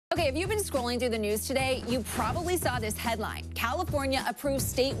If you've been scrolling through the news today, you probably saw this headline: California approves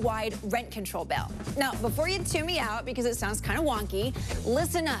statewide rent control bill. Now, before you tune me out because it sounds kind of wonky,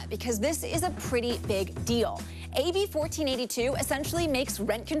 listen up because this is a pretty big deal. AB 1482 essentially makes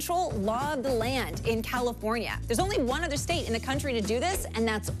rent control law of the land in California. There's only one other state in the country to do this, and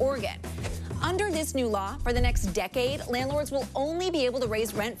that's Oregon. Under this new law, for the next decade, landlords will only be able to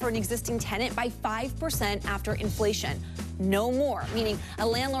raise rent for an existing tenant by 5% after inflation. No more, meaning a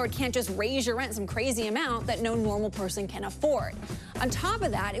landlord can't just raise your rent some crazy amount that no normal person can afford. On top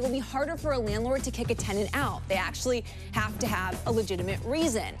of that, it will be harder for a landlord to kick a tenant out. They actually have to have a legitimate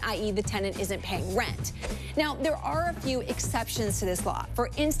reason, i.e. the tenant isn't paying rent. Now, there are a few exceptions to this law. For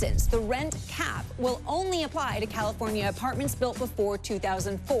instance, the rent cap will only apply to California apartments built before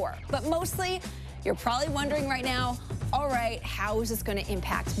 2004. But mostly, you're probably wondering right now, all right, how is this going to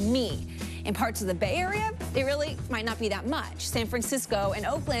impact me? In parts of the Bay Area, it really might not be that much. San Francisco and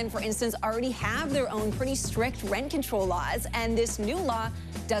Oakland, for instance, already have their own pretty strict rent control laws, and this new law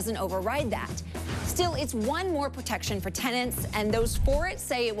doesn't override that. Still, it's one more protection for tenants, and those for it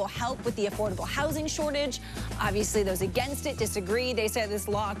say it will help with the affordable housing shortage. Obviously, those against it disagree. They say this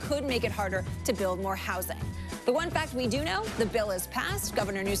law could make it harder to build more housing. The one fact we do know, the bill is passed.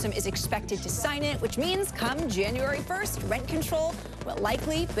 Governor Newsom is expected to sign it, which means come January 1st, rent control will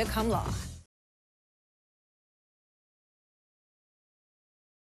likely become law.